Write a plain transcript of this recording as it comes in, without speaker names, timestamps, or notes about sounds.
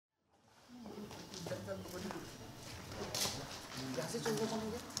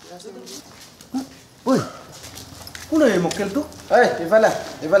ঐ কোন এই মক্কেলটো এই ইফালে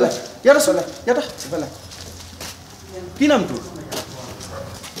ইয়াত চলে ইফালে কি নাম তোৰ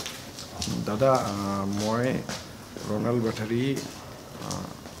দাদা মই ৰনাল্ড বাথাৰী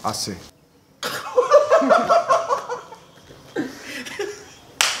আছে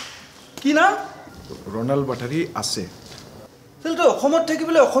কি নাম ৰনাল্ড বাথাৰী আছে তই অসমত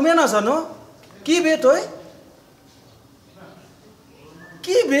থাকিবলৈ অসমীয়া নাজানো কি বে তই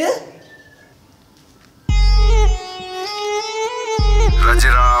কি বে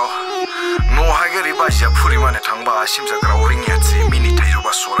Rajirao no hageri baja phuri mane thangba asimja growing yatsi mini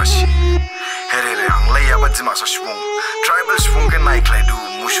tairoba sorashi herere anglai abajima so shpung tribal shpung ke nai klaidu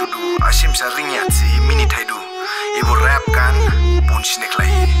mushudu asimja ring yatsi mini taidu ibo rap kan punchine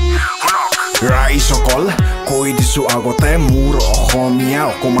klai hunok rai sokol koi disu agote mur ohomia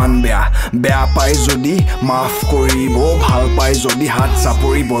okoman bea pai jodi maaf koribo bhal pai jodi hat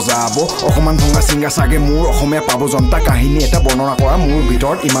sapori bojabo okoman thonga singa sage mur ohomia pabo jonta kahini eta বৰ্ণনা কৰা মোৰ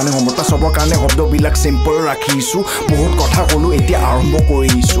ভিতৰত ইমানে সমতা সবৰ কাৰণে শব্দবিলাক simple ৰাখিছো বহুত কথা কলো এতিয়া আৰম্ভ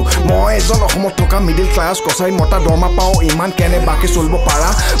কৰিছো মই এজন অসমত থকা মিডল ক্লাস কসাই মটা দৰমা পাও ইমান কেনে বাকি চলব পাৰা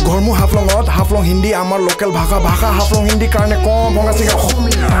ঘৰমু হাফলং হিন্দী আমাৰ লোকেল ভাষা হাফলং হিন্দী কাৰণে কম ভঙা সিংহা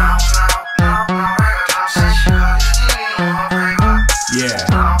অসমীয়া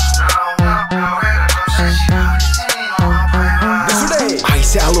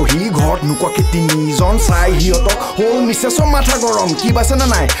আলোহি ঘৰত নুককে তিনিজন চাই হিয়তক হল মিছেছৰ মাথা গৰম কি বাছে না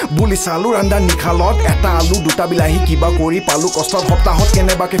নাই বুলি চালু ৰান্দা নিখালত এটা আলু দুটা বিলাহী কিবা কৰি পালু কষ্টত সপ্তাহত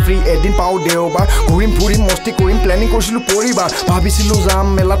কেনেবাকে ফ্ৰী এদিন পাও দেওবাৰ ঘূৰিম ফুৰিম মস্তি কৰিম প্লেনিং কৰিছিলো পৰিবাৰ ভাবিছিলো যাম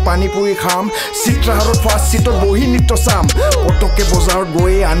মেলাত পানী পুৰি খাম চিত্ৰাহাৰত ফাৰ্ষ্ট চিটত বহি নৃত্য চাম পটককে বজাৰত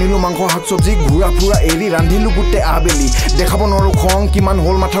গৈ আনিলো মাংস শাক চব্জি ঘূৰা ফুৰা এৰি ৰান্ধিলো গোটেই আবেলি দেখাব নোৱাৰো খং কিমান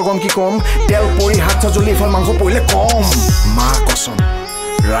হল মাথা গৰম কি কম তেল পৰি হাত চাজলি ইফাল মাংস পৰিলে কম মা কসম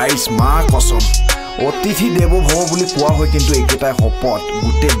ৰাইচ মা কসম অতিথি দেৱ ভৱ বুলি কোৱা হয় কিন্তু একেটাই শপত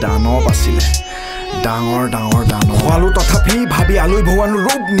গোটেই দানৱ আছিলে ডাঙৰ দানৱ খোৱালো তথাপি ভাবি আলহী ভগৱানৰ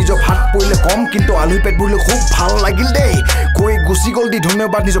ৰূপ নিজৰ ভাত পৰিলে কম কিন্তু আলহী পেট ভৰিলে খুব ভাল লাগিল দেই কৈ গুচি গ'ল দি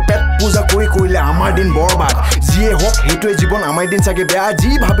ধন্যবাদ নিজৰ পেট পূজা কৰিলে আমাৰ দিন বৰবাদ যিয়ে হওক সেইটোৱে জীৱন আমাৰ দিন চাগে বেয়া যি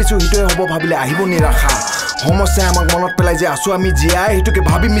ভাবিছো সেইটোৱে হ'ব ভাবিলে আহিব নিৰাশা সমস্যাই আমাক মনত পেলাই যে আছো আমি জীয়াই সেইটোকে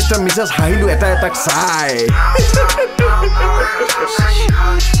ভাবি মিষ্টাৰ মিছেছ হাঁহিলো এটাক চাই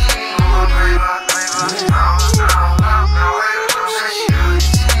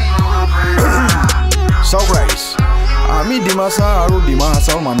চাওক ৰাইজ আমি ডিমাচা আৰু ডিমা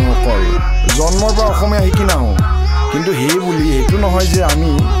হাছাৰ মানুহসকল জন্মৰ পৰা অসমীয়া শিকি নাহোঁ কিন্তু সেই বুলি এইটো নহয় যে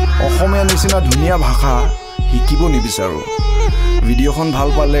আমি অসমীয়া নিচিনা ধুনীয়া ভাষা শিকিব নিবিচাৰোঁ ভিডিঅ'খন ভাল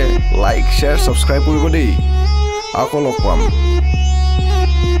পালে লাইক শ্বেয়াৰ ছাবস্ক্ৰাইব কৰিব দেই আকৌ লগ পাম